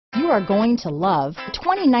are going to love the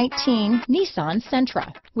 2019 Nissan Sentra.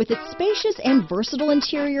 With its spacious and versatile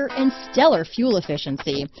interior and stellar fuel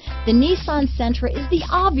efficiency, the Nissan Sentra is the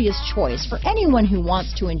obvious choice for anyone who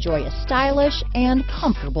wants to enjoy a stylish and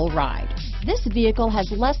comfortable ride. This vehicle has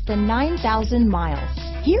less than 9,000 miles.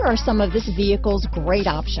 Here are some of this vehicle's great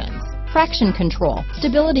options: traction control,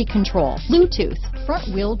 stability control, Bluetooth, front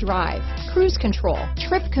wheel drive, cruise control,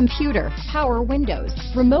 trip computer, power windows,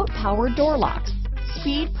 remote power door locks,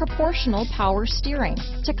 speed proportional power steering,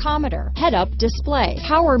 tachometer, head-up display,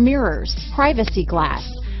 power mirrors, privacy glass.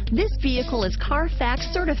 This vehicle is Carfax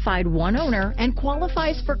certified one owner and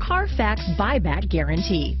qualifies for Carfax buyback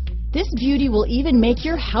guarantee. This beauty will even make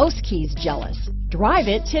your house keys jealous. Drive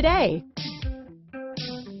it today.